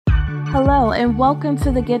Hello, and welcome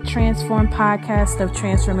to the Get Transformed podcast of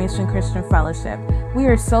Transformation Christian Fellowship. We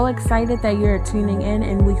are so excited that you're tuning in,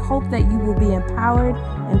 and we hope that you will be empowered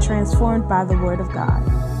and transformed by the Word of God.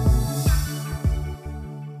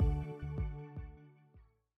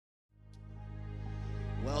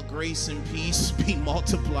 Well, grace and peace be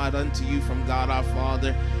multiplied unto you from God our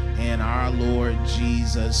Father and our Lord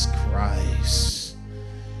Jesus Christ.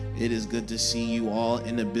 It is good to see you all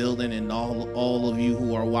in the building and all of you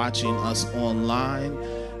who are watching us online.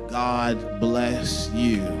 God bless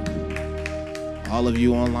you. All of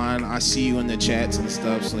you online, I see you in the chats and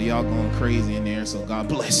stuff, so y'all going crazy in there, so God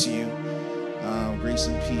bless you. Grace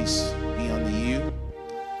and peace be unto you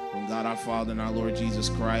from God our Father and our Lord Jesus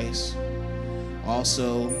Christ.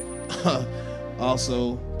 Also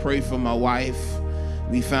pray for my wife.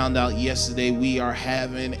 We found out yesterday we are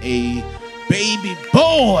having a baby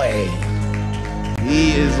boy.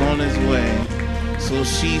 He is on his way. So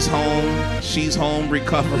she's home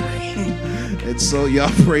recovering. And so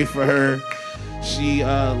y'all pray for her. She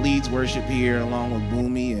leads worship here along with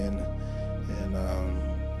Boomy, and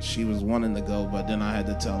she was wanting to go, but then I had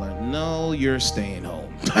to tell her, no, you're staying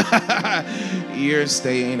home. You're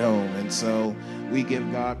staying home. And so we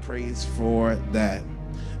give God praise for that.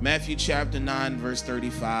 Matthew chapter 9, verse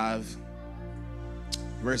 35.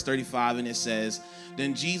 Verse 35, and it says,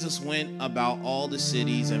 Then Jesus went about all the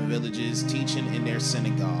cities and villages, teaching in their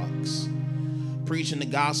synagogues, preaching the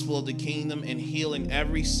gospel of the kingdom and healing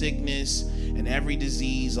every sickness and every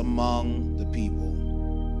disease among the people.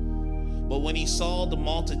 But when he saw the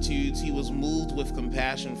multitudes, he was moved with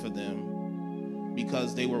compassion for them,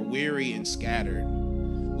 because they were weary and scattered,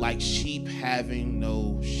 like sheep having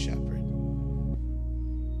no shepherd.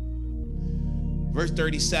 Verse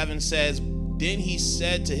 37 says, Then he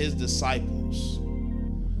said to his disciples,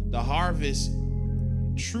 The harvest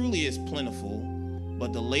truly is plentiful,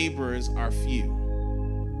 but the laborers are few.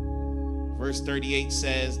 Verse 38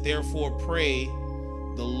 says, Therefore pray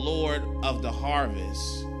the Lord of the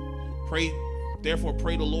harvest. Therefore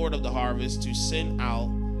pray the Lord of the harvest to send out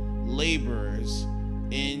laborers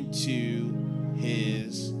into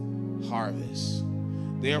his harvest.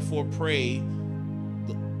 Therefore pray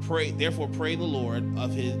the Lord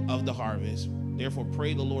of the harvest. Therefore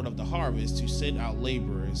pray the Lord of the harvest to send out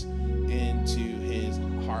laborers into his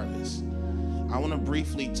harvest. I want to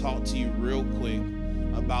briefly talk to you real quick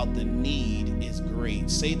about the need is great.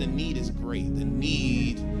 Say the need is great. The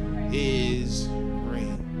need is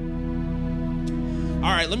great. All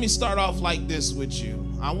right, let me start off like this with you.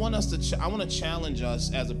 I want to challenge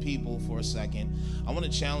us as a people for a second. I want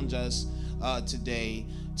to challenge us today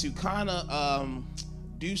to kind of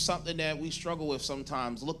do something that we struggle with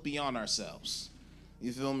sometimes. Look beyond ourselves.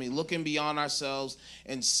 You feel me? Looking beyond ourselves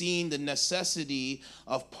and seeing the necessity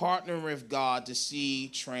of partnering with God to see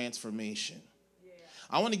transformation. Yeah.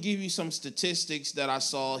 I want to give you some statistics that I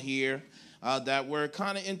saw here that were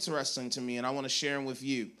kind of interesting to me, and I want to share them with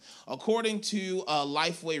you. According to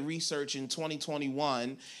Lifeway research in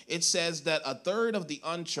 2021, it says that a third of the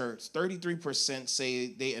unchurched, 33%, say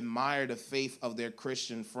they admire the faith of their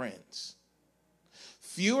Christian friends.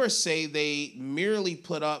 Fewer say they merely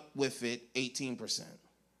put up with it, 18%.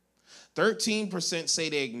 13% say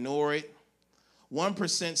they ignore it.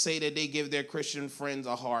 1% say that they give their Christian friends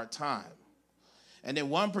a hard time. And then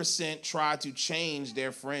 1% try to change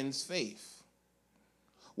their friends' faith.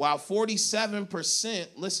 While 47%,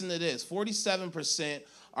 listen to this, 47%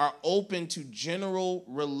 are open to general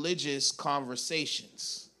religious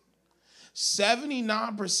conversations.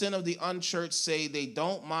 79% of the unchurched say they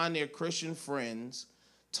don't mind their Christian friends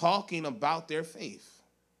talking about their faith.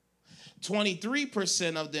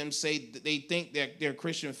 23% of them say that they think that their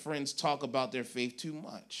Christian friends talk about their faith too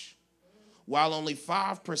much, while only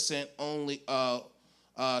 5%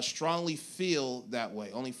 strongly feel that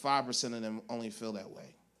way. Only 5% of them only feel that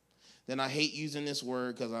way. Then I hate using this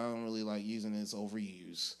word because I don't really like using it. It's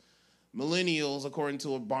overused. Millennials, according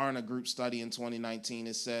to a Barna Group study in 2019,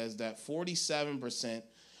 it says that 47%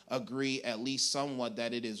 agree at least somewhat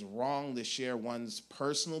that it is wrong to share one's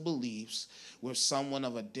personal beliefs with someone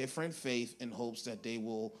of a different faith in hopes that they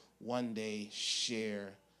will one day share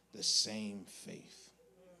the same faith.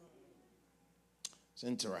 It's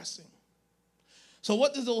interesting. So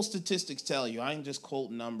what do those statistics tell you? I ain't just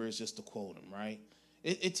quoting numbers just to quote them, right?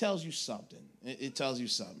 It tells you something. It tells you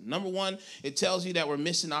something. Number one, it tells you that we're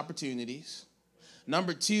missing opportunities.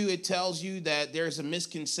 Number two, it tells you that there's a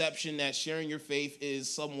misconception that sharing your faith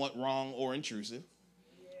is somewhat wrong or intrusive.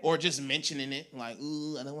 Yeah. Or just mentioning it, like,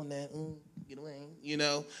 ooh, I don't want that, ooh, get away. You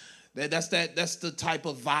know, that's the type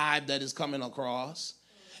of vibe that is coming across.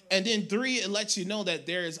 And then three, it lets you know that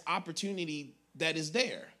there is opportunity that is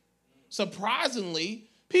there. Surprisingly,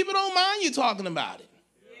 people don't mind you talking about it.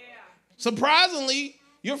 Surprisingly,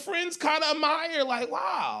 your friends kind of admire, like,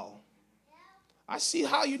 wow, I see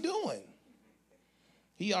how you're doing.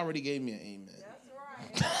 He already gave me an amen.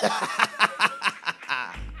 That's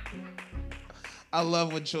right. I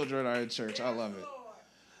love when children are in church. I love it.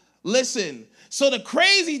 Listen, so the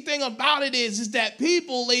crazy thing about it is that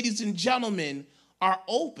people, ladies and gentlemen, are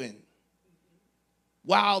open.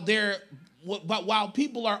 While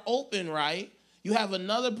people are open, right, you have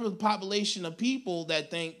another population of people that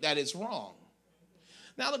think that it's wrong.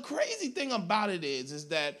 Now, the crazy thing about it is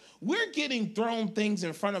that we're getting thrown things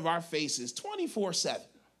in front of our faces 24/7.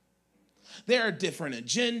 There are different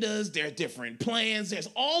agendas, there are different plans, there's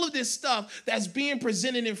all of this stuff that's being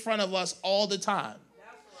presented in front of us all the time.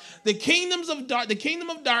 The kingdom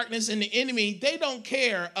of darkness and the enemy, they don't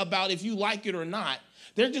care about if you like it or not.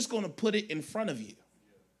 They're just going to put it in front of you.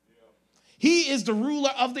 He is the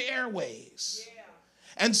ruler of the airways.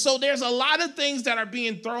 And so there's a lot of things that are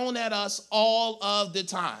being thrown at us all of the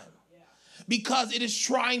time because it is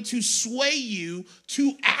trying to sway you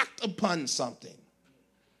to act upon something.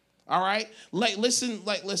 All right? Listen,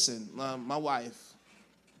 my wife,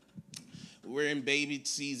 we're in baby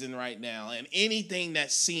season right now, and anything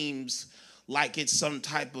that seems like it's some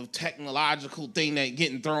type of technological thing that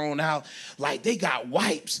getting thrown out, like they got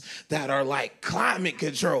wipes that are like climate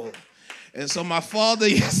control. And so my father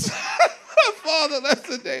yesterday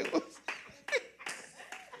was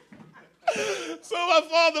so my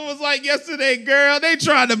father was like yesterday, girl, they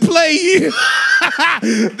trying to play you.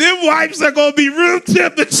 Them wipes are going to be room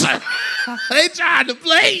temperature. They trying to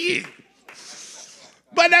play you.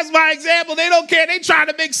 But that's my example. They don't care. They trying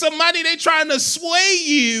to make some money. They trying to sway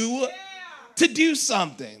you to do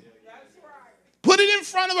something. Put it in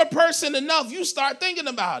front of a person enough, you start thinking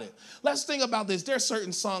about it. Let's think about this. There are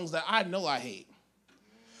certain songs that I know I hate.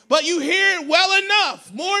 But you hear it well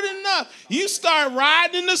enough, more than enough. You start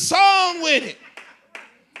riding the song with it.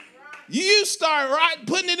 You start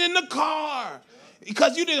putting it in the car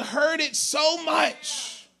because you done heard it so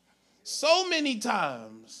much, so many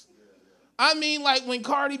times. I mean, like when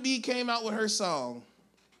Cardi B came out with her song,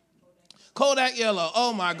 Kodak Yellow,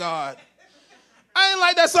 oh my God. I ain't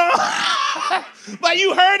like that song, but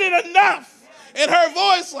you heard it enough in her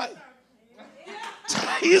voice, like,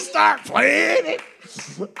 you start playing it.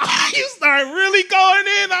 You start really going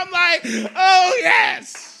in. I'm like, oh,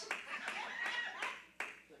 yes.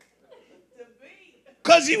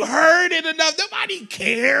 Because you heard it enough. Nobody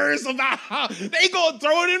cares about how they going to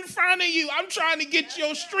throw it in front of you. I'm trying to get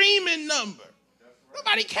your streaming number.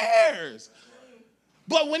 Nobody cares.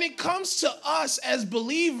 But when it comes to us as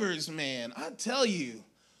believers, man, I tell you,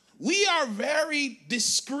 we are very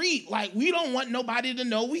discreet. Like, we don't want nobody to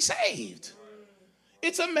know we saved.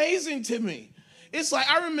 It's amazing to me. It's like,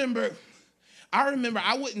 I remember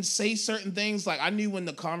I wouldn't say certain things. Like, I knew when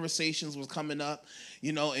the conversations was coming up,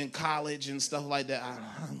 you know, in college and stuff like that.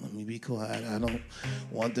 Let me be quiet. I don't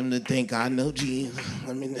want them to think I know Jesus.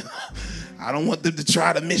 I don't want them to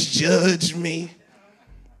try to misjudge me.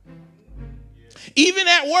 Even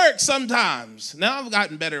at work sometimes. Now, I've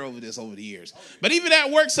gotten better over this over the years. But even at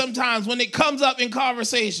work sometimes, when it comes up in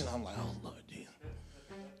conversation, I'm like, oh, Lord,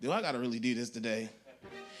 do I got to really do this today?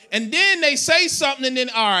 And then they say something, and then,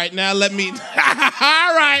 all right, now let me, all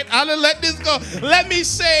right, I'm going to let this go. Let me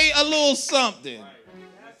say a little something.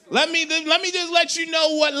 Let me just let you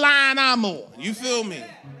know what line I'm on. You feel me?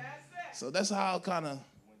 So that's how I kind of,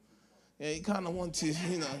 you kind of want to,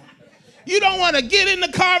 you know. You don't want to get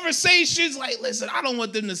into conversations like, listen, I don't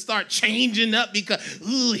want them to start changing up because,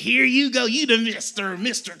 ooh, here you go. You the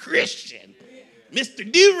Mr. Christian,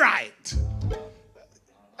 Mr. Do-Right.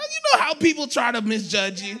 You know how people try to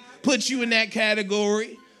misjudge you, put you in that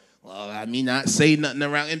category. Well, I mean, not say nothing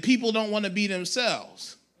around. And people don't want to be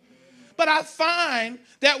themselves. But I find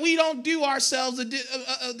that we don't do ourselves a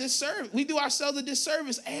disservice. We do ourselves a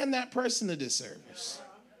disservice and that person a disservice.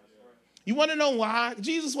 You want to know why?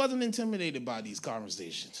 Jesus wasn't intimidated by these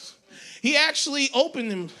conversations. He actually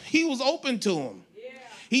opened them. He was open to them.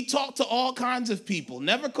 He talked to all kinds of people,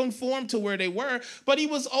 never conformed to where they were, but he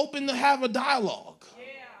was open to have a dialogue.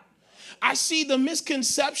 I see the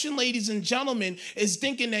misconception, ladies and gentlemen, is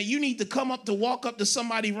thinking that you need to walk up to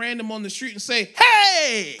somebody random on the street and say,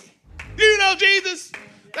 hey, do you know Jesus?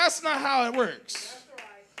 That's not how it works.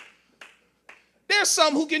 There's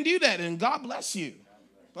some who can do that, and God bless you.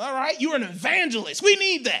 All right? You're an evangelist. We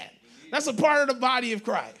need that. That's a part of the body of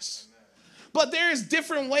Christ. But there's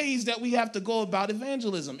different ways that we have to go about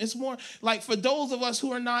evangelism. It's more like for those of us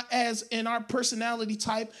who are not as in our personality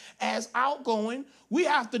type as outgoing, we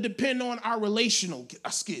have to depend on our relational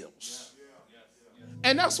skills.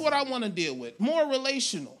 And that's what I want to deal with, more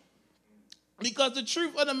relational. Because the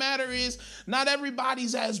truth of the matter is, not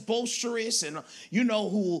everybody's as boisterous and,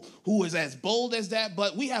 who is as bold as that,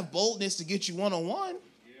 but we have boldness to get you one-on-one.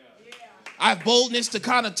 Yeah. I have boldness to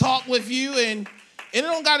kind of talk with you, and it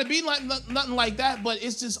don't got to be like nothing like that, but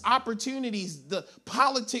it's just opportunities. The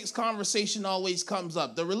politics conversation always comes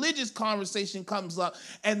up. The religious conversation comes up,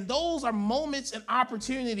 and those are moments and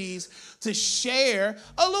opportunities to share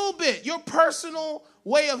a little bit, your personal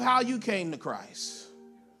way of how you came to Christ.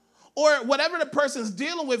 Or whatever the person's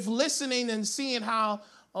dealing with, listening and seeing how,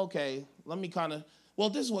 okay, let me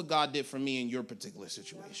this is what God did for me in your particular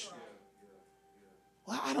situation.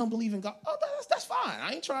 Well, I don't believe in God. Oh, that's fine.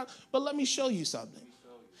 I ain't trying, but let me show you something.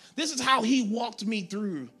 This is how he walked me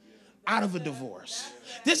through out of a divorce.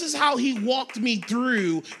 This is how he walked me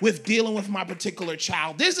through with dealing with my particular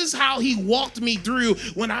child. This is how he walked me through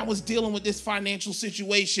when I was dealing with this financial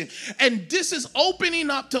situation. And this is opening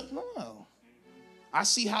up to, I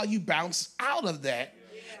see how you bounce out of that.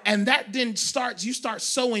 And that then you start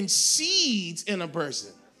sowing seeds in a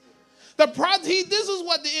person. This is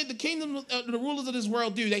what the kingdom, the rulers of this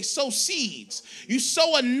world do. They sow seeds. You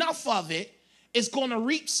sow enough of it, it's going to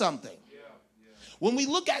reap something. When we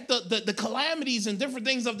look at the calamities and different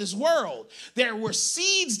things of this world, there were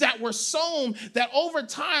seeds that were sown that over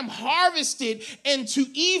time harvested into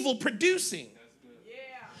evil producing.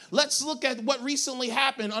 Let's look at what recently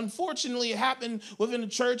happened. Unfortunately, it happened within the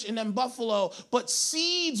church and in Buffalo, but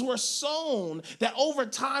seeds were sown that over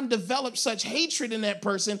time developed such hatred in that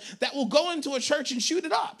person that will go into a church and shoot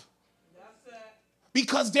it up. That's it.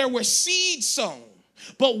 Because there were seeds sown.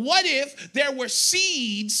 But what if there were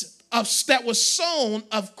seeds that was sown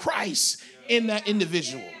of Christ in that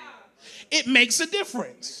individual? It makes a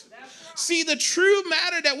difference. See, the true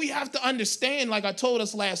matter that we have to understand, like I told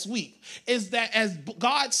us last week, is that as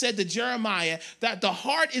God said to Jeremiah, that the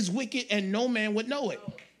heart is wicked and no man would know it.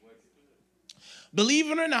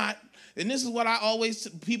 Believe it or not, and this is what I always,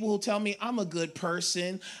 people who tell me I'm a good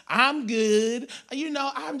person, I'm good,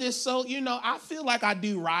 I'm just so, I feel like I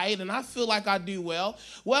do right and I feel like I do well.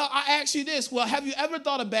 Well, I ask you this, have you ever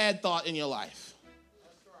thought a bad thought in your life?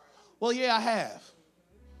 Well, yeah, I have.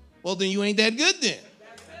 Well, then you ain't that good then.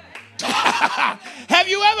 Have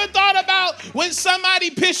you ever thought about when somebody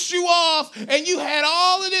pissed you off and you had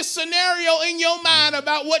all of this scenario in your mind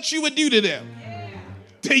about what you would do to them?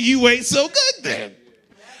 Then you ain't so good then.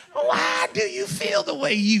 Why do you feel the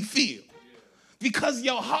way you feel? Because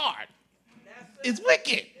your heart is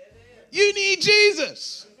wicked. You need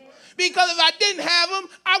Jesus. Because if I didn't have him,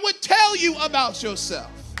 I would tell you about yourself.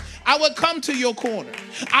 I would come to your corner.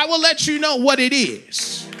 I will let you know what it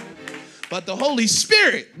is. But the Holy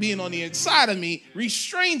Spirit being on the inside of me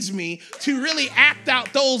restrains me to really act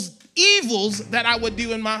out those evils that I would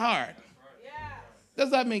do in my heart.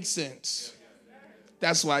 Does that make sense?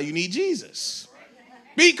 That's why you need Jesus.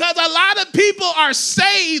 Because a lot of people are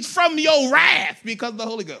saved from your wrath because of the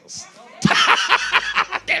Holy Ghost.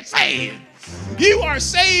 They're saved. You are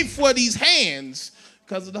saved for these hands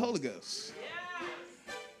because of the Holy Ghost.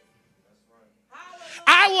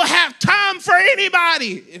 I will have time for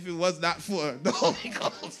anybody if it was not for the Holy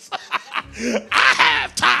Ghost. I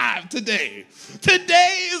have time today.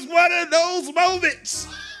 Today is one of those moments.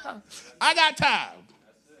 I got time.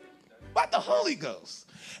 But the Holy Ghost,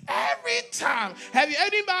 every time. Have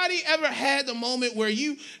anybody ever had the moment where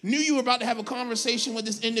you knew you were about to have a conversation with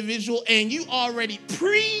this individual and you already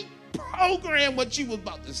pre-programmed what you were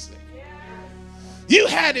about to say? You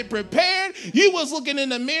had it prepared. You was looking in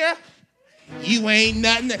the mirror. You ain't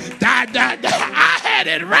nothing. I had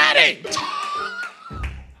it ready.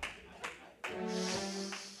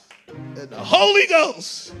 And the Holy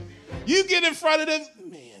Ghost, you get in front of them.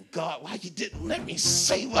 Man, God, why you didn't let me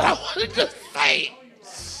say what I wanted to say?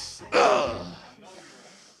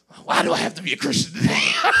 Why do I have to be a Christian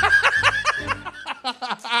today?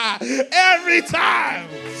 Every time.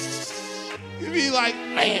 You be like,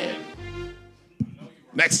 man,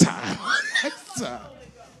 next time. Next time.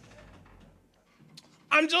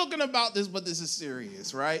 I'm joking about this, but this is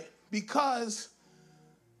serious, right? Because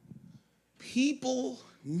people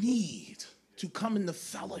need to come into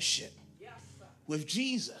fellowship with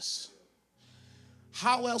Jesus.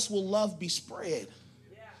 How else will love be spread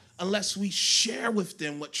unless we share with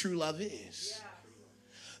them what true love is?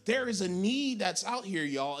 There is a need that's out here,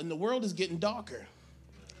 y'all, and the world is getting darker.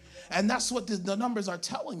 And that's what the numbers are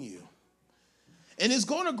telling you. And it's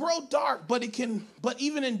going to grow dark, but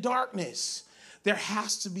even in darkness, there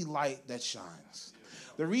has to be light that shines.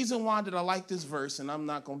 The reason why that I like this verse, and I'm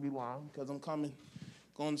not going to be long because I'm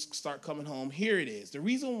going to start coming home. Here it is. The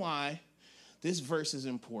reason why this verse is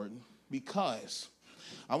important, because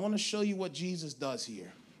I want to show you what Jesus does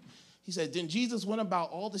here. He said, then Jesus went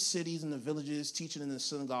about all the cities and the villages, teaching in the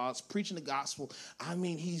synagogues, preaching the gospel. I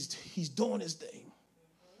mean, he's doing his thing.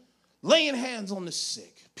 Laying hands on the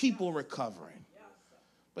sick, people recovering.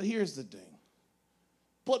 But here's the thing.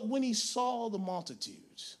 But when he saw the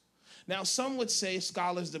multitudes, now some would say,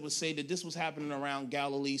 scholars that would say that this was happening around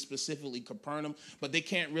Galilee, specifically Capernaum, but they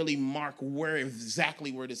can't really mark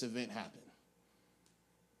exactly where this event happened.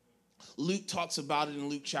 Luke talks about it in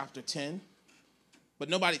Luke chapter 10, but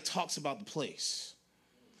nobody talks about the place.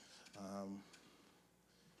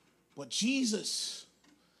 But Jesus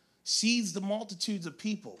sees the multitudes of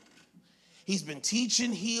people. He's been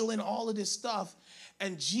teaching, healing, all of this stuff.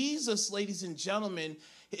 And Jesus, ladies and gentlemen,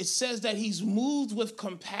 it says that he's moved with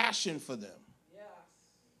compassion for them. Yes.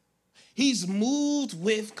 He's moved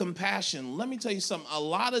with compassion. Let me tell you something. A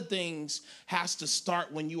lot of things has to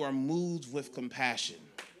start when you are moved with compassion.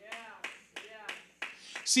 Yes. Yes.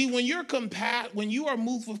 See, when you are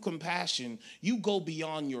moved with compassion, you go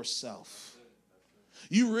beyond yourself.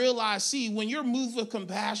 You realize, see, when you're moved with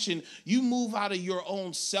compassion, you move out of your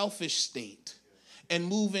own selfish state and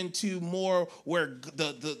move into more where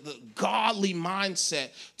the godly mindset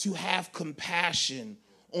to have compassion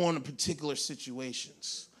on particular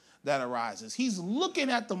situations that arises. He's looking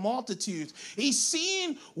at the multitudes. He's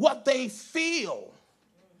seeing what they feel.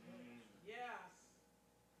 Yes.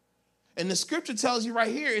 And the scripture tells you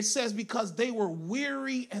right here, it says, because they were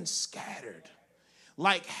weary and scattered,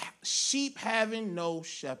 like sheep having no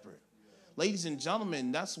shepherd. Ladies and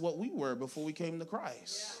gentlemen, that's what we were before we came to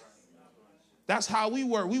Christ. That's how we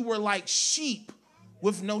were. We were like sheep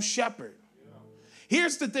with no shepherd.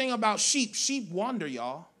 Here's the thing about sheep. Sheep wander,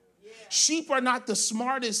 y'all. Sheep are not the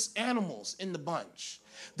smartest animals in the bunch.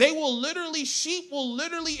 Sheep will literally,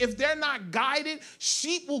 if they're not guided,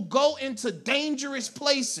 sheep will go into dangerous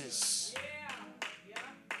places.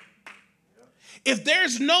 If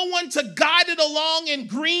there's no one to guide it along in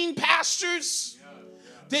green pastures,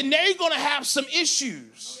 then they're going to have some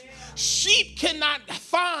issues. Sheep cannot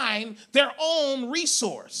find their own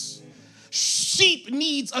resource. Sheep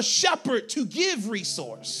needs a shepherd to give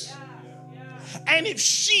resource. And if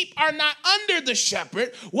sheep are not under the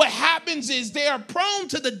shepherd, what happens is they are prone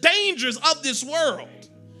to the dangers of this world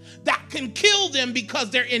that can kill them because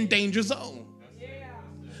they're in danger zone.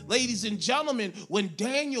 Ladies and gentlemen, when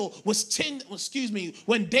David was tending the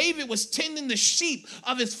sheep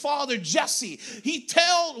of his father Jesse,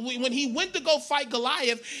 when he went to go fight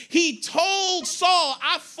Goliath, he told Saul,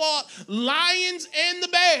 I fought lions and the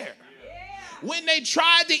bear when they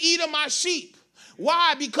tried to eat of my sheep.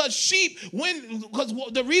 Why? Because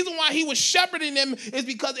the reason why he was shepherding them is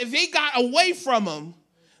because if they got away from him,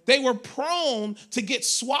 they were prone to get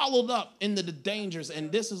swallowed up into the dangers.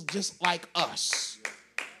 And this is just like us.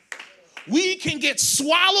 We can get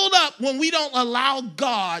swallowed up when we don't allow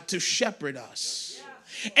God to shepherd us.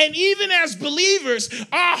 And even as believers,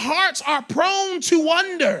 our hearts are prone to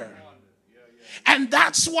wander. And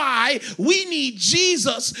that's why we need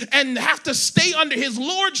Jesus and have to stay under his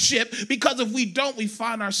lordship, because if we don't, we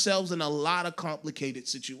find ourselves in a lot of complicated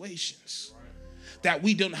situations that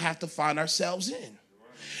we don't have to find ourselves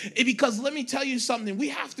in. Because let me tell you something, we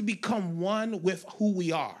have to become one with who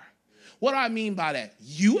we are. What do I mean by that?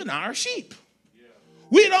 You and I are sheep.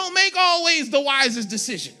 We don't make always the wisest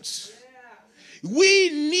decisions.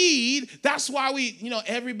 That's why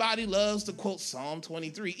everybody loves to quote Psalm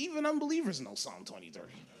 23. Even unbelievers know Psalm 23.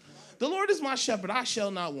 The Lord is my shepherd, I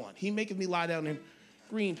shall not want. He maketh me lie down in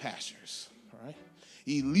green pastures. Right?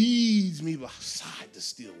 He leads me beside the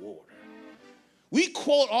still water. We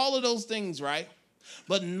quote all of those things, right?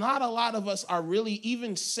 But not a lot of us are really,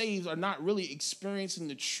 even saved, are not really experiencing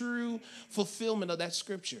the true fulfillment of that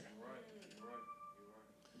scripture.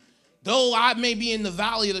 Though I may be in the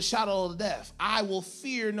valley of the shadow of death, I will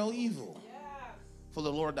fear no evil. For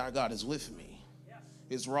the Lord thy God is with me.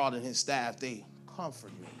 His rod and his staff, they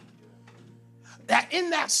comfort me. That in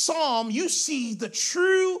that psalm, you see the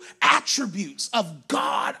true attributes of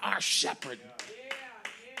God, our shepherd,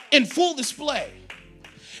 in full display.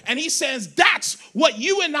 And he says that's what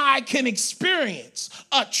you and I can experience,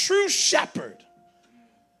 a true shepherd.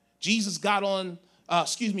 Jesus God in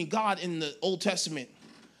the Old Testament,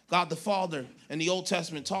 God the Father in the Old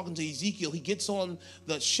Testament talking to Ezekiel, he gets on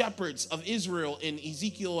the shepherds of Israel in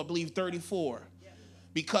Ezekiel, I believe 34,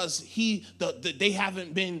 because they've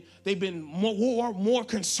been more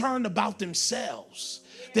concerned about themselves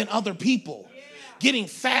than other people, getting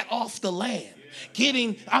fat off the land.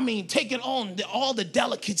 Taking on all the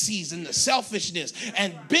delicacies and the selfishness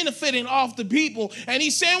and benefiting off the people. And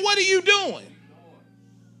he's saying, what are you doing?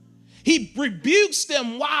 He rebukes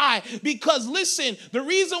them. Why? Because listen, the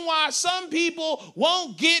reason why some people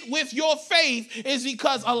won't get with your faith is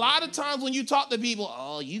because a lot of times when you talk to people,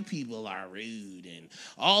 oh, you people are rude and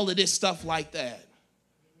all of this stuff like that.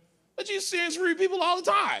 But you serious rude people all the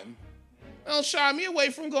time. Don't shy me away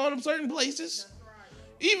from going to certain places.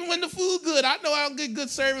 Even when the food good, I know I'll get good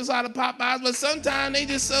service out of Popeyes, but sometimes they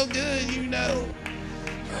just so good, you know.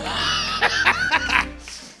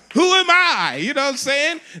 Who am I? You know what I'm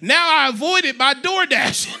saying? Now I avoid it by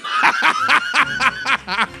DoorDash.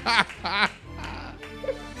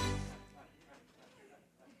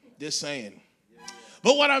 Just saying.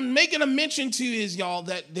 But what I'm making a mention to is, y'all,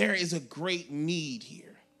 that there is a great need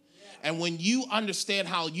here. And when you understand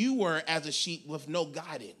how you were as a sheep with no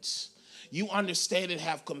guidance, you understand and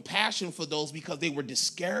have compassion for those because they were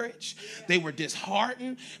discouraged, they were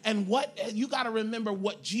disheartened. And what you got to remember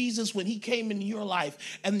what Jesus, when he came into your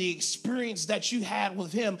life and the experience that you had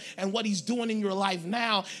with him and what he's doing in your life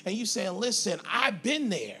now. And you saying, listen, I've been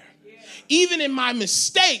there. Even in my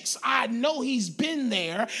mistakes, I know he's been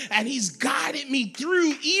there and he's guided me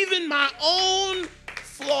through even my own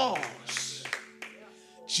flaws.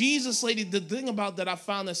 Jesus, lady, the thing about that I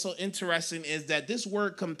found that's so interesting is that this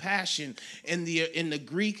word compassion in the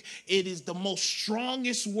Greek, it is the most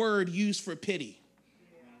strongest word used for pity.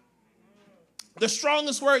 The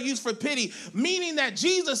strongest word used for pity, meaning that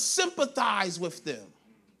Jesus sympathized with them.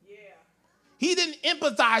 He didn't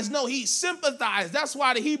empathize. No, he sympathized. That's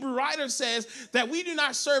why the Hebrew writer says that we do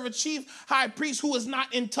not serve a chief high priest who is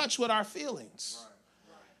not in touch with our feelings.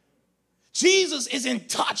 Jesus is in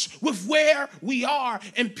touch with where we are,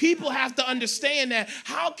 and people have to understand that.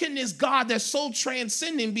 How can this God that's so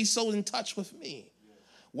transcendent be so in touch with me?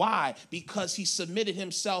 Why? Because he submitted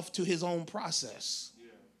himself to his own process.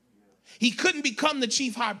 He couldn't become the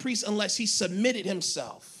chief high priest unless he submitted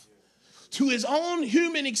himself to his own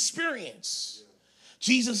human experience.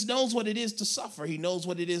 Jesus knows what it is to suffer. He knows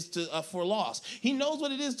what it is to for loss. He knows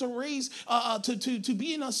what it is to raise to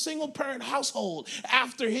be in a single parent household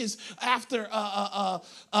after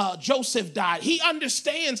Joseph died. He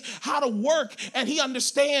understands how to work, and he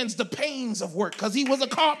understands the pains of work because he was a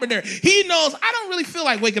carpenter. He knows I don't really feel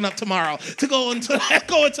like waking up tomorrow to go into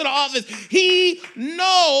the office. He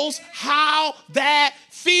knows how that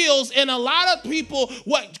feels. And a lot of people,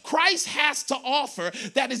 what Christ has to offer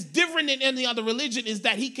that is different than any other religion is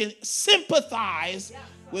that he can sympathize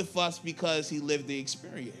with us because he lived the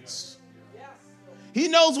experience. He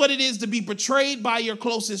knows what it is to be betrayed by your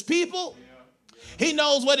closest people. He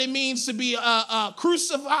knows what it means to be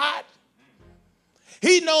crucified.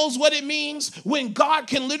 He knows what it means when God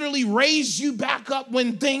can literally raise you back up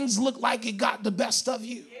when things look like it got the best of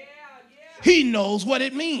you. He knows what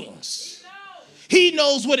it means. He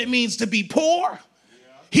knows what it means to be poor.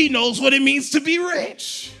 He knows what it means to be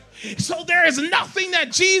rich. So there is nothing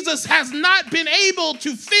that Jesus has not been able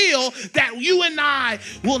to feel that you and I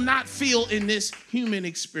will not feel in this human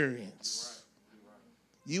experience.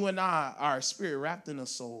 You and I are a spirit wrapped in a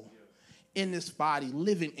soul in this body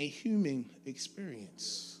living a human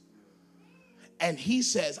experience. And he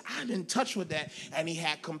says, I'm in touch with that. And he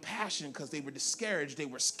had compassion because they were discouraged. They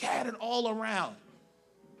were scattered all around.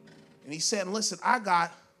 And he said, listen, I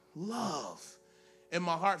got love in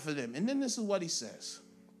my heart for them. And then this is what he says.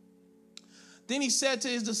 Then he said to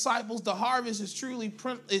his disciples, the harvest is truly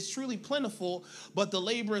plentiful, but the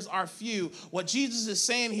laborers are few. What Jesus is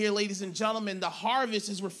saying here, ladies and gentlemen, the harvest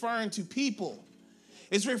is referring to people.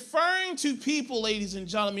 It's referring to people, ladies and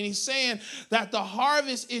gentlemen. He's saying that the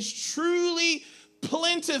harvest is truly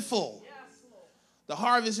plentiful. The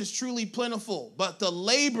harvest is truly plentiful, but the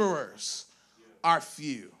laborers are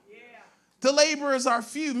few. The laborers are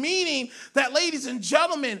few, meaning that, ladies and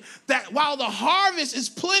gentlemen, that while the harvest is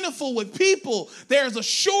plentiful with people, there's a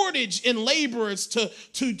shortage in laborers to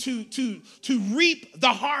reap the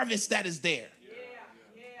harvest that is there.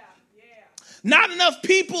 Not enough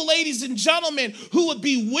people, ladies and gentlemen, who would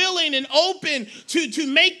be willing and open to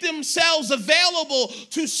make themselves available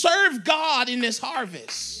to serve God in this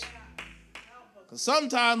harvest. Because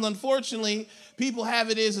sometimes, unfortunately, people have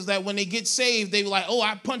it is that when they get saved, they be like, oh,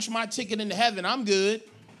 I punched my ticket into heaven. I'm good.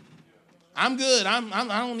 I'm good. I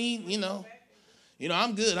don't need,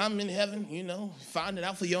 I'm good. I'm in heaven, find it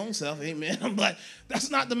out for your own self. Amen. But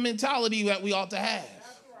that's not the mentality that we ought to have.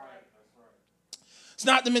 It's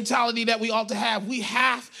not the mentality that we ought to have. We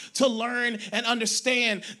have to learn and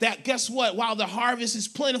understand that, guess what? While the harvest is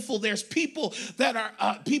plentiful, there's people that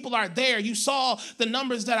are there. You saw the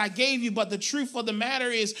numbers that I gave you, but the truth of the matter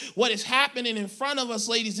is what is happening in front of us,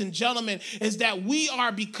 ladies and gentlemen, is that we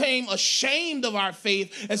became ashamed of our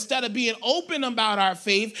faith instead of being open about our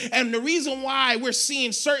faith. And the reason why we're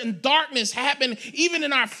seeing certain darkness happen even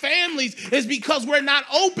in our families is because we're not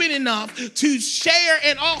open enough to share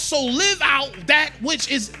and also live out that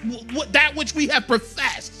which we have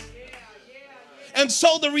professed. And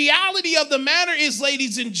so the reality of the matter is,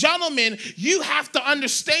 ladies and gentlemen, you have to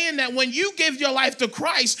understand that when you give your life to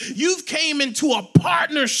Christ, you've came into a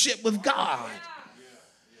partnership with God.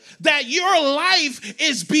 That your life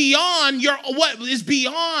is beyond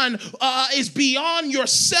beyond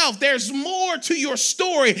yourself. There's more to your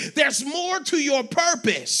story. There's more to your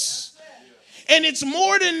purpose. And it's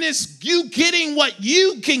more than this, you getting what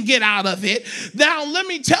you can get out of it. Now, let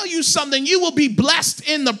me tell you something. You will be blessed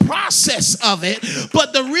in the process of it.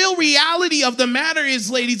 But the real reality of the matter is,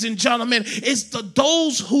 ladies and gentlemen, is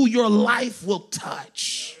those who your life will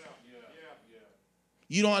touch.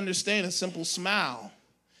 You don't understand a simple smile.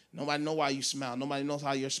 Nobody knows why you smile. Nobody knows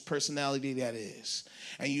how your personality that is.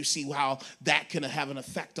 And you see how that can have an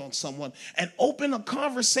effect on someone and open a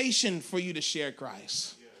conversation for you to share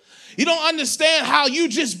Christ. You don't understand how you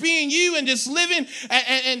just being you and just living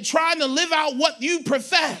and trying to live out what you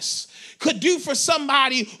profess could do for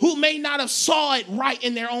somebody who may not have saw it right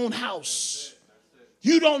in their own house.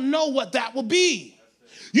 You don't know what that will be.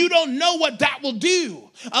 You don't know what that will do.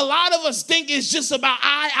 A lot of us think it's just about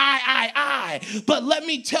I. But let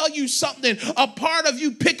me tell you something. A part of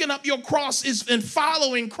you picking up your cross and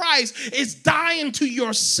following Christ is dying to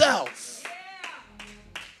yourself.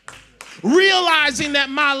 Realizing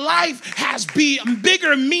that my life has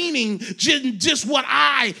bigger meaning than just what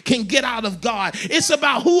I can get out of God. It's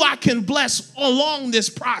about who I can bless along this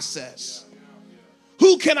process.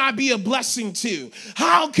 Who can I be a blessing to?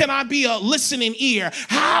 How can I be a listening ear?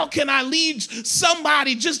 How can I lead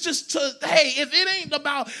somebody just to, hey, if it ain't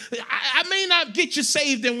about, I may not get you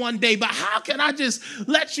saved in one day, but how can I just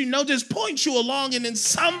let you know, just point you along, and then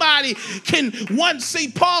somebody can,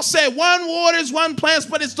 Paul said, one waters, one plants,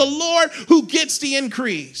 but it's the Lord who gets the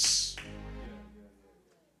increase.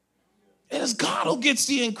 It is God who gets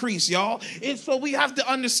the increase, y'all. And so we have to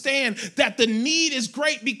understand that the need is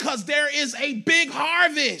great because there is a big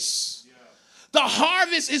harvest. The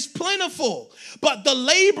harvest is plentiful, but the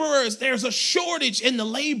laborers, there's a shortage in the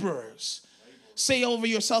laborers. Say over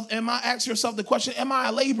yourself, ask yourself the question, am I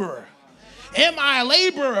a laborer? Am I a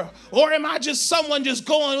laborer, or am I just someone just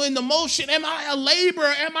going in the motion? Am I a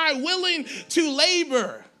laborer? Am I willing to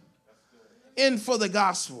labor in for the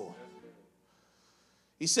gospel?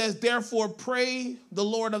 He says, therefore, pray the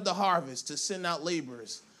Lord of the harvest to send out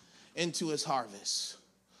laborers into his harvest.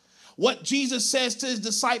 What Jesus says to his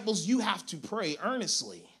disciples, you have to pray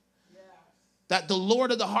earnestly. That the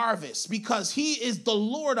Lord of the harvest, because he is the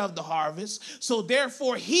Lord of the harvest, so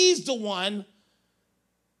therefore he's the one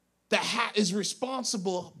that is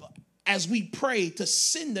responsible as we pray to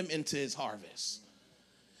send them into his harvest.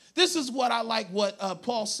 This is what I like what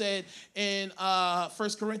Paul said in 1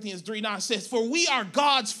 Corinthians 3:9 says, for we are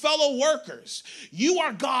God's fellow workers. You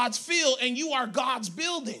are God's field and you are God's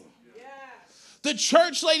building. Yes. The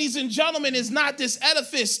church, ladies and gentlemen, is not this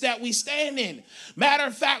edifice that we stand in. Matter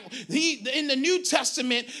of fact, in the New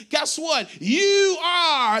Testament, guess what? You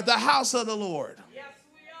are the house of the Lord. Yes,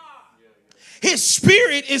 we are. His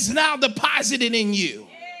spirit is now deposited in you.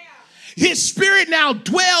 His spirit now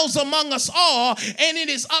dwells among us all, and it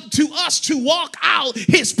is up to us to walk out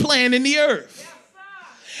his plan in the earth.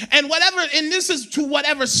 Yes, and this is to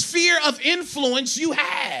whatever sphere of influence you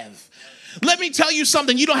have. Let me tell you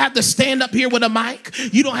something. You don't have to stand up here with a mic.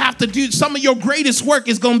 You don't have to do, some of your greatest work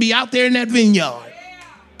is going to be out there in that vineyard.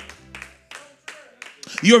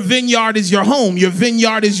 Your vineyard is your home. Your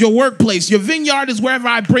vineyard is your workplace. Your vineyard is wherever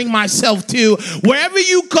I bring myself to. Wherever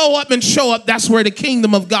you go up and show up, that's where the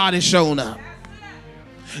kingdom of God is shown up.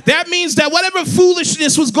 That means that whatever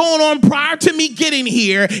foolishness was going on prior to me getting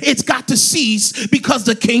here, it's got to cease because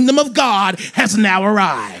the kingdom of God has now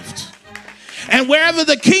arrived. And wherever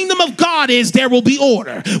the kingdom of God is, there will be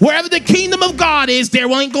order. Wherever the kingdom of God is, there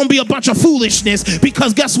ain't going to be a bunch of foolishness,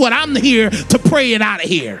 because guess what? I'm here to pray it out of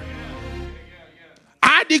here.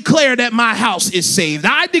 I declare that my house is saved.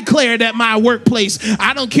 I declare that my workplace,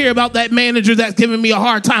 I don't care about that manager that's giving me a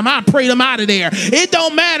hard time. I pray them out of there. It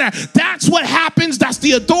don't matter. That's what happens. That's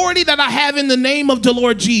the authority that I have in the name of the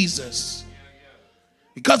Lord Jesus.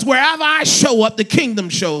 Because wherever I show up, the kingdom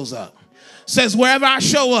shows up. It says wherever I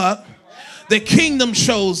show up, the kingdom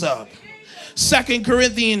shows up. 2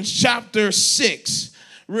 Corinthians chapter 6.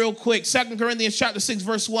 Real quick, 2 Corinthians chapter 6,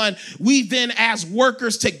 verse 1. We then, as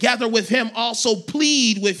workers together with him, also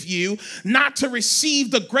plead with you not to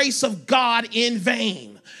receive the grace of God in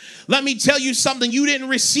vain. Let me tell you something. You didn't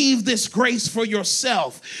receive this grace for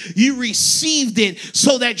yourself. You received it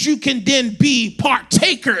so that you can then be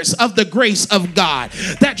partakers of the grace of God,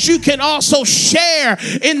 that you can also share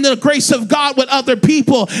in the grace of God with other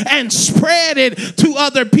people and spread it to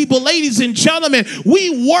other people. Ladies and gentlemen,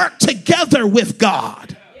 we work together with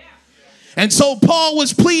God. And so Paul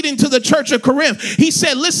was pleading to the church of Corinth. He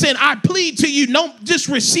said, listen, I plead to you, don't just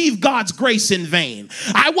receive God's grace in vain.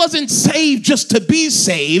 I wasn't saved just to be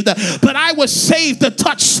saved, but I was saved to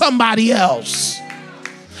touch somebody else.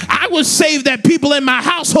 I was saved that people in my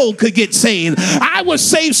household could get saved. I was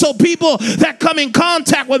saved so people that come in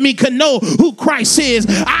contact with me could know who Christ is.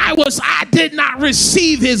 I did not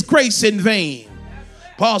receive his grace in vain.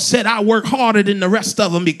 Paul said, I work harder than the rest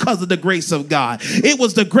of them because of the grace of God. It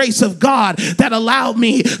was the grace of God that allowed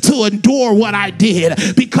me to endure what I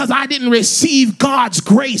did, because I didn't receive God's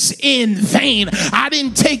grace in vain. I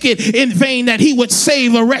didn't take it in vain that he would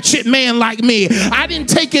save a wretched man like me. I didn't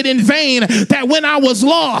take it in vain that when I was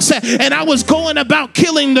lost and I was going about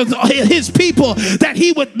killing his people, that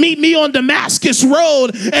he would meet me on Damascus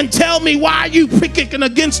Road and tell me, why are you kicking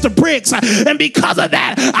against the bricks? And because of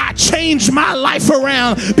that, I changed my life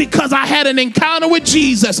around. Because I had an encounter with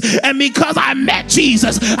Jesus, and because I met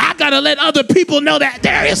Jesus, I gotta let other people know that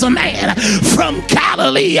there is a man from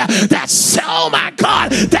Galilee that's, oh my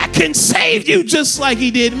God, that can save you just like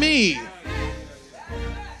he did me.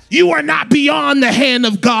 You are not beyond the hand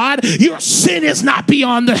of God. Your sin is not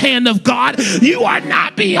beyond the hand of God. You are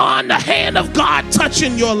not beyond the hand of God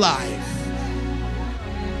touching your life.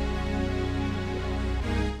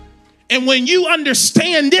 And when you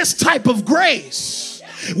understand this type of grace,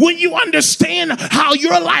 when you understand how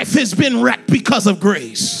your life has been wrecked because of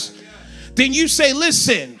grace, then you say,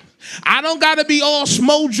 listen, I don't got to be all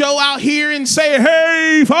smojo out here and say,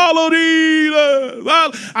 hey, follow these.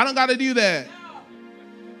 I don't got to do that.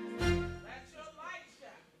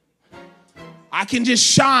 I can just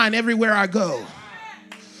shine everywhere I go.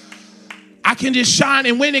 I can just shine,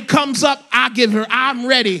 and when it comes up, I'm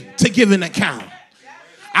ready to give an account.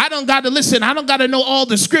 I don't got to listen. I don't got to know all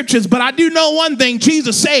the scriptures, but I do know one thing: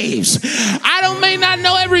 Jesus saves. I may not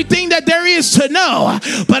know everything that there is to know,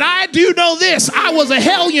 but I do know this: I was a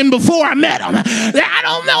hellion before I met him. I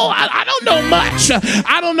don't know. I don't know much.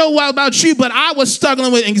 I don't know what about you, but I was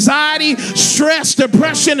struggling with anxiety, stress,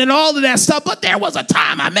 depression, and all of that stuff. But there was a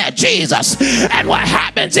time I met Jesus, and what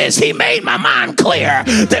happens is he made my mind clearer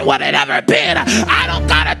than what it ever been. I don't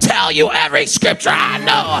got to tell you every scripture I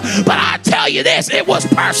know, but I tell you this: it was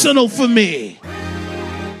personal for me.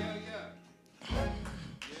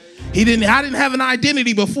 I didn't have an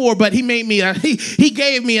identity before, but he made me he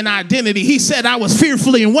gave me an identity. He said I was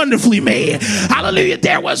fearfully and wonderfully made. Hallelujah.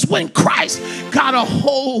 There was when Christ got a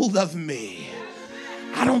hold of me.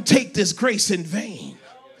 I don't take this grace in vain,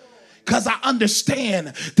 because I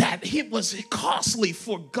understand that it was costly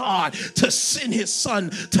for God to send his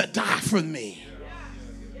son to die for me.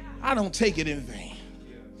 I don't take it in vain.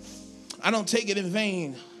 I don't take it in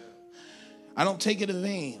vain. I don't take it in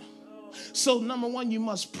vain. So number one, you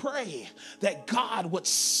must pray that God would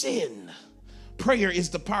send. Prayer is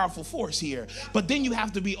the powerful force here. But then you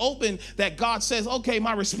have to be open that God says, okay,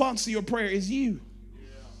 my response to your prayer is you.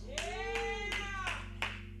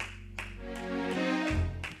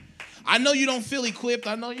 I know you don't feel equipped.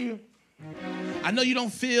 I know you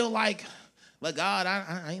don't feel like God,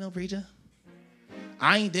 I ain't no preacher.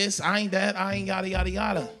 I ain't this, I ain't that, I ain't yada, yada,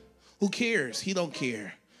 yada. Who cares? He don't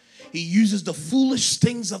care. He uses the foolish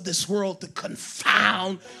things of this world to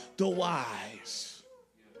confound the wise.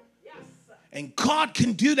 And God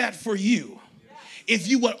can do that for you if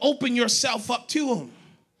you would open yourself up to him.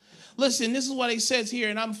 Listen, this is what he says here,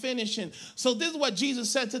 and I'm finishing. So this is what Jesus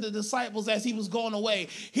said to the disciples as he was going away.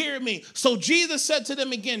 Hear me. So Jesus said to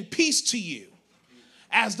them again, peace to you.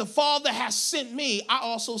 As the Father has sent me, I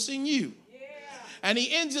also send you. And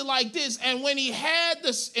he ends it like this: and when he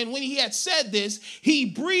had said this, he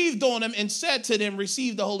breathed on them and said to them,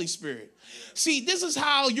 receive the Holy Spirit. See, this is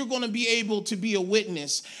how you're going to be able to be a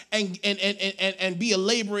witness and be a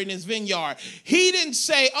laborer in his vineyard. He didn't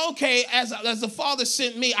say, okay, as the Father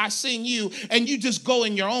sent me, I send you, and you just go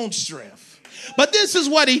in your own strength. But this is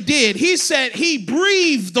what he did. He said he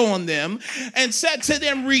breathed on them and said to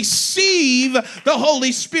them, receive the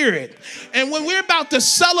Holy Spirit. And when we're about to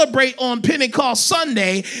celebrate on Pentecost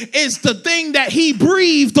Sunday, is the thing that he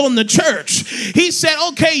breathed on the church. He said,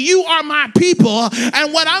 okay, you are my people.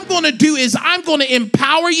 And what I'm going to do is I'm going to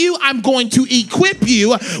empower you. I'm going to equip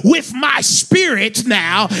you with my spirit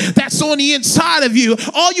now that's on the inside of you.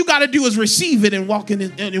 All you got to do is receive it and walk in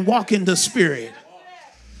the spirit.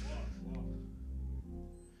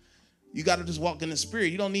 You got to just walk in the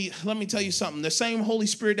spirit. You don't need, let me tell you something. The same Holy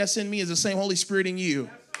Spirit that's in me is the same Holy Spirit in you.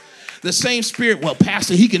 The same spirit. Well,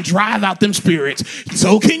 Pastor, he can drive out them spirits.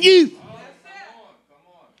 So can you.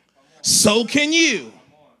 So can you.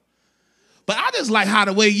 But I just like how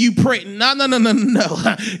the way you pray. No.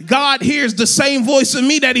 God hears the same voice of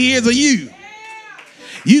me that he hears of you.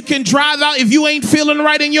 You can drive out, if you ain't feeling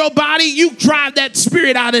right in your body, you drive that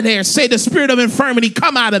spirit out of there. Say, the spirit of infirmity,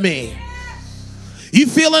 come out of me. You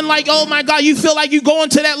feeling like, oh my God, you feel like you going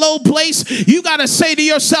to that low place. You got to say to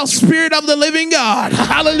yourself, Spirit of the living God,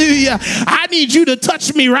 hallelujah, I need you to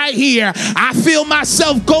touch me right here. I feel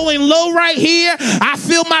myself going low right here. I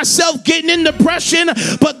feel myself getting in depression.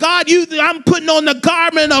 But God, I'm putting on the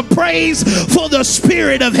garment of praise for the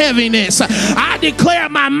spirit of heaviness. I declare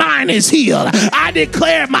my mind is healed. I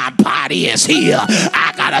declare my body is healed.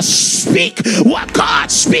 I got to speak what God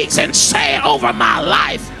speaks and say it over my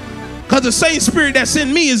life. Because the same spirit that's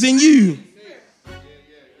in me is in you.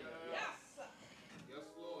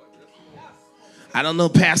 I don't know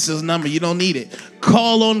pastor's number. You don't need it.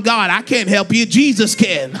 Call on God. I can't help you. Jesus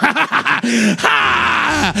can. I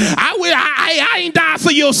ain't died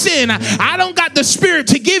for your sin. I don't got the spirit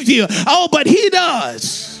to give you. Oh, but he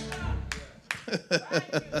does.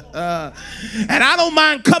 And I don't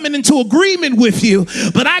mind coming into agreement with you,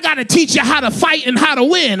 but I got to teach you how to fight and how to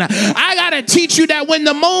win. I got to teach you that when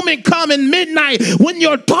the moment comes in midnight, when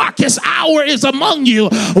your darkest hour is among you,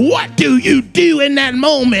 what do you do in that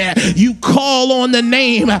moment? You call on the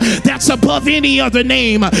name that's above any other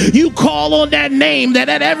name. You call on that name that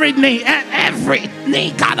at every knee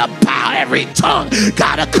gotta bow, every tongue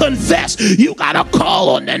gotta confess. You gotta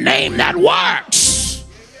call on the name that works.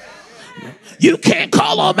 You can't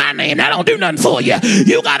call on my name. That don't do nothing for you.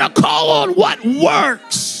 You got to call on what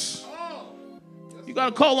works. You got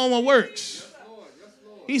to call on what works.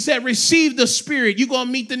 He said, receive the spirit. You going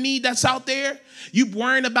to meet the need that's out there? You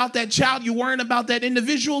worrying about that child? You worrying about that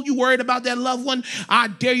individual? You worried about that loved one? I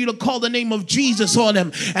dare you to call the name of Jesus on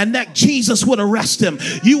him, and that Jesus would arrest him.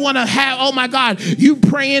 You want to have, oh my God, you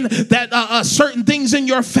praying that certain things in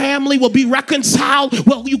your family will be reconciled?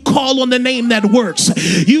 Well, you call on the name that works.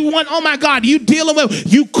 You want, oh my God, you dealing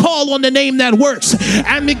with, you call on the name that works.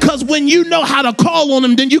 And because when you know how to call on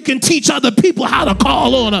him, then you can teach other people how to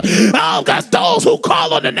call on him. Oh, because those who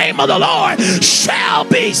call on the name of the Lord shall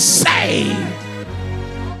be saved.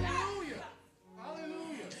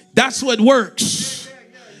 That's what works.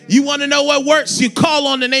 You want to know what works? You call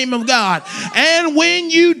on the name of God. And when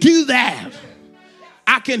you do that,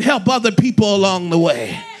 I can help other people along the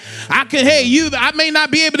way. I may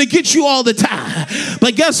not be able to get you all the time,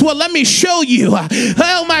 but guess what? Let me show you.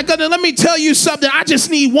 Oh my goodness, let me tell you something. I just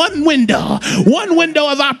need one window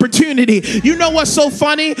of opportunity. You know what's so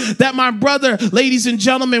funny? That my brother, ladies and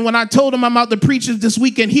gentlemen, when I told him I'm out to preach this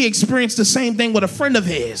weekend, he experienced the same thing with a friend of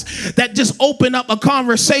his that just opened up a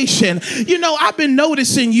conversation. You know, I've been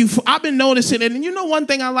noticing, and you know one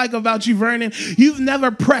thing I like about you, Vernon, you've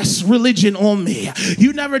never pressed religion on me.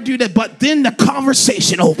 You never do that, but then the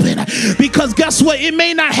conversation opened. Because guess what? It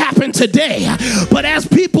may not happen today, but as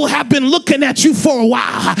people have been looking at you for a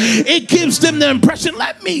while, it gives them the impression,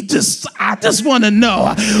 I just want to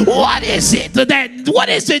know, what is it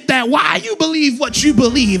that why you believe what you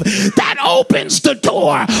believe? That opens the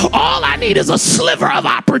door. All I need is a sliver of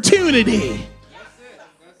opportunity.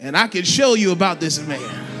 And I can show you about this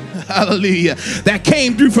man. Hallelujah. That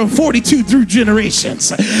came through from 42 through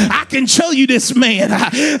generations. I can show you this man.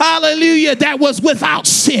 Hallelujah. That was without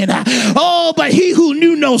sin. Oh, but he who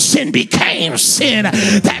knew no sin became sin,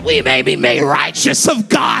 that we may be made righteous of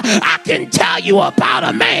God. I can tell you about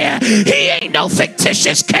a man. He ain't no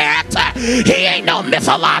fictitious character. He ain't no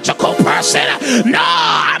mythological person. No,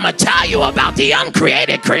 I'm going to tell you about the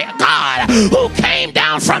uncreated God who came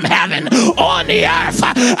down from heaven on the earth.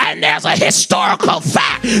 And there's a historical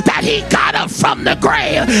fact that he got up from the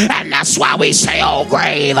grave, and that's why we say, oh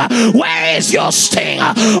grave, where is your sting?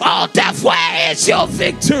 Oh death, where is your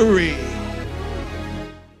victory?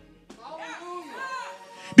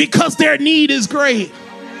 Because their need is great.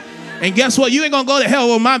 And guess what? You ain't gonna go to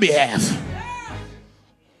hell on my behalf.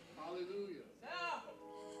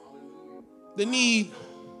 The need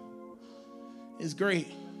is great.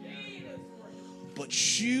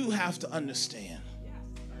 But you have to understand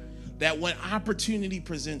that when opportunity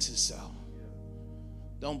presents itself,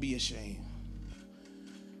 don't be ashamed.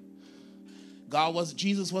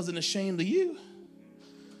 Jesus wasn't ashamed of you.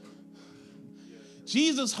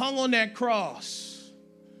 Jesus hung on that cross,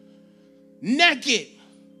 naked,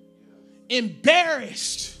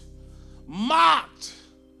 embarrassed, mocked,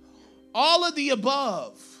 all of the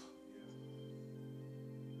above.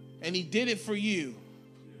 And he did it for you.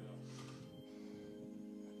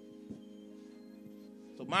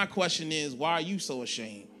 So my question is, why are you so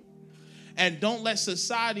ashamed? And don't let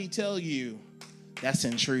society tell you that's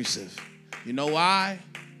intrusive. You know why?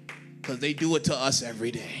 Because they do it to us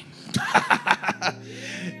every day.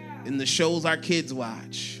 In the shows our kids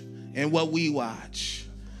watch, and what we watch,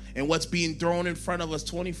 and what's being thrown in front of us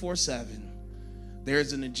 24/7.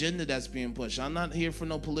 There's an agenda that's being pushed. I'm not here for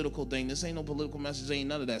no political thing. This ain't no political message. Ain't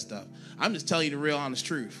none of that stuff. I'm just telling you the real honest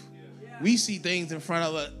truth. We see things in front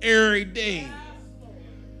of us every day.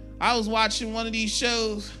 I was watching one of these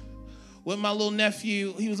shows with my little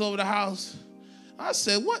nephew. He was over the house. I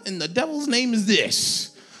said, what in the devil's name is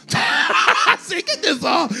this? I said, get this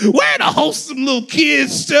on. Where the wholesome little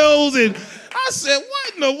kids shows? And I said,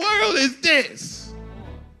 what in the world is this?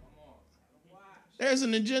 There's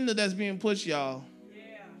an agenda that's being pushed, y'all.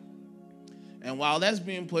 And while that's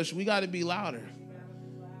being pushed, we got to be louder.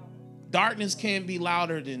 Darkness can't be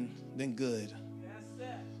louder than good.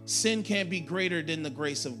 Sin can't be greater than the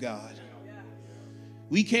grace of God.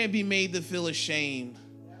 We can't be made to feel ashamed.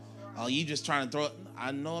 Oh, you just trying to throw it.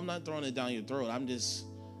 I know I'm not throwing it down your throat. I'm just,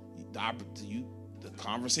 the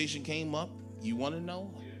conversation came up. You want to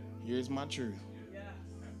know? Here's my truth.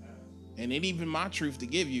 And it ain't even my truth to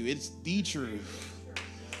give you. It's the truth.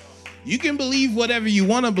 You can believe whatever you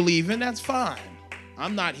want to believe, and that's fine.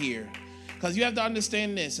 I'm not here. Because you have to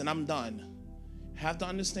understand this, and I'm done. You have to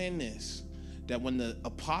understand this, that when the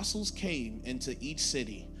apostles came into each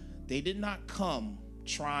city, they did not come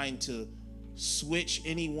trying to switch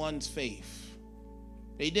anyone's faith.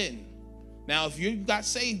 They didn't. Now, if you got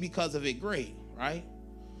saved because of it, great, right?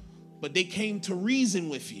 But they came to reason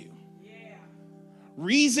with you. Yeah.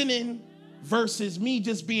 Reasoning versus me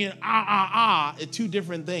just being are two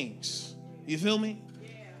different things. You feel me? Yeah.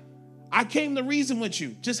 I came to reason with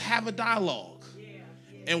you. Just have a dialogue. Yeah.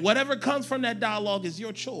 Yeah. And whatever comes from that dialogue is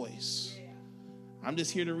your choice. Yeah. I'm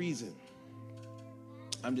just here to reason.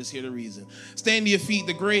 I'm just here to reason. Stand to your feet.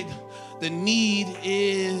 The need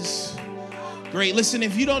is great. Listen,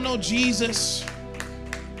 if you don't know Jesus,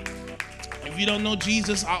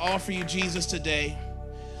 I offer you Jesus today.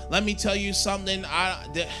 Let me tell you something.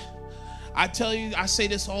 I say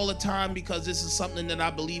this all the time because this is something that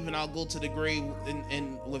I believe in. I'll go to the grave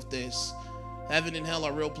and with this. Heaven and hell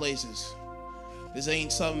are real places. This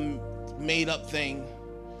ain't some made up thing.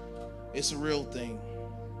 It's a real thing.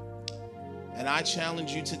 And I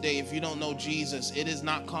challenge you today, if you don't know Jesus, it is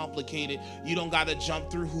not complicated. You don't got to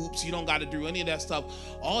jump through hoops. You don't got to do any of that stuff.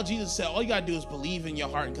 All Jesus said, all you got to do is believe in your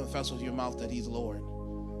heart and confess with your mouth that he's Lord.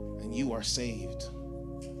 And you are saved.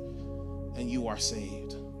 And you are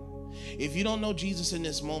saved. If you don't know Jesus in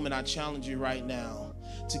this moment, I challenge you right now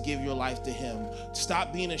to give your life to him.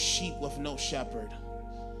 Stop being a sheep with no shepherd.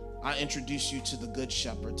 I introduce you to the good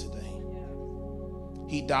shepherd today.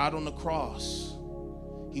 He died on the cross.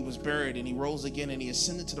 He was buried and he rose again and he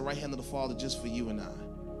ascended to the right hand of the Father just for you and I.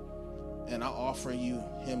 And I offer you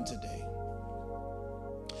him today.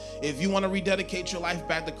 If you want to rededicate your life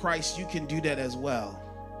back to Christ, you can do that as well.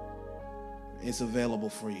 It's available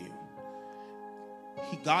for you.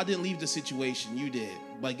 God didn't leave the situation, you did.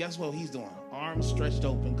 But guess what he's doing? Arms stretched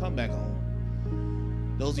open, come back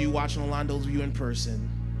home. Those of you watching online, those of you in person,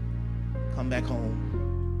 come back home.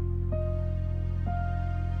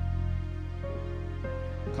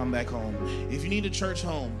 Come back home. If you need a church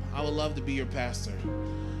home, I would love to be your pastor.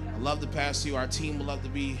 I'd love to pastor you. Our team would love to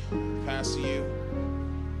be pastor you.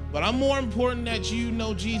 But I'm more important that you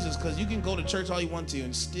know Jesus, because you can go to church all you want to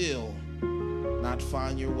and still not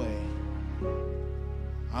find your way.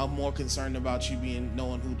 I'm more concerned about you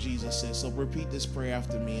knowing who Jesus is. So repeat this prayer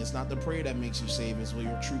after me. It's not the prayer that makes you saved. It's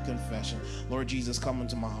your true confession. Lord Jesus, come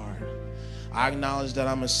into my heart. I acknowledge that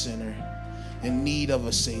I'm a sinner in need of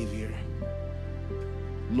a Savior.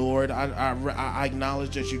 Lord, I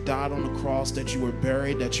acknowledge that you died on the cross, that you were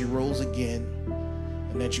buried, that you rose again,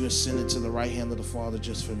 and that you ascended to the right hand of the Father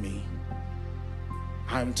just for me.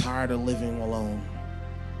 I'm tired of living alone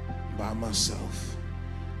by myself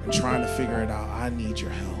and trying to figure it out. I need your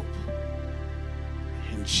help.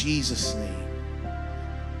 In Jesus' name,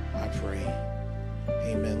 I pray.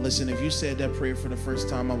 Amen. Listen, if you said that prayer for the first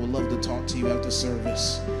time, I would love to talk to you after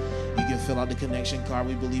service. You can fill out the connection card.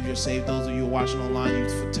 We believe you're saved. Those of you watching online,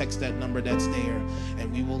 you text that number that's there,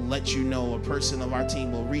 and we will let you know. A person of our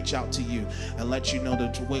team will reach out to you and let you know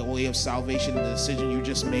the way of salvation and the decision you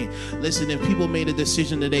just made. Listen, if people made a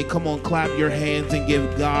decision today, come on, clap your hands and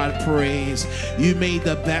give God praise. You made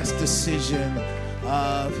the best decision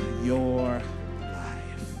of your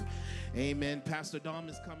life. Amen. Pastor Dom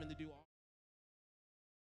is coming to do all.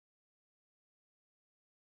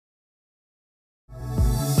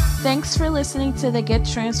 Thanks for listening to the Get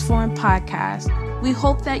Transformed podcast. We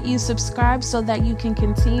hope that you subscribe so that you can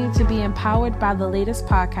continue to be empowered by the latest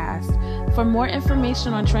podcast. For more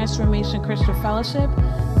information on Transformation Christian Fellowship,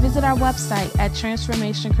 visit our website at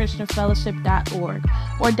transformationchristianfellowship.org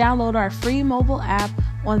or download our free mobile app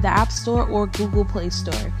on the App Store or Google Play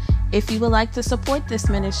Store. If you would like to support this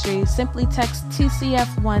ministry, simply text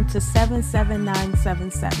TCF1 to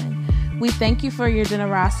 77977. We thank you for your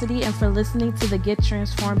generosity and for listening to the Get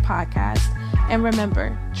Transformed podcast. And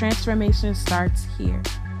remember, transformation starts here.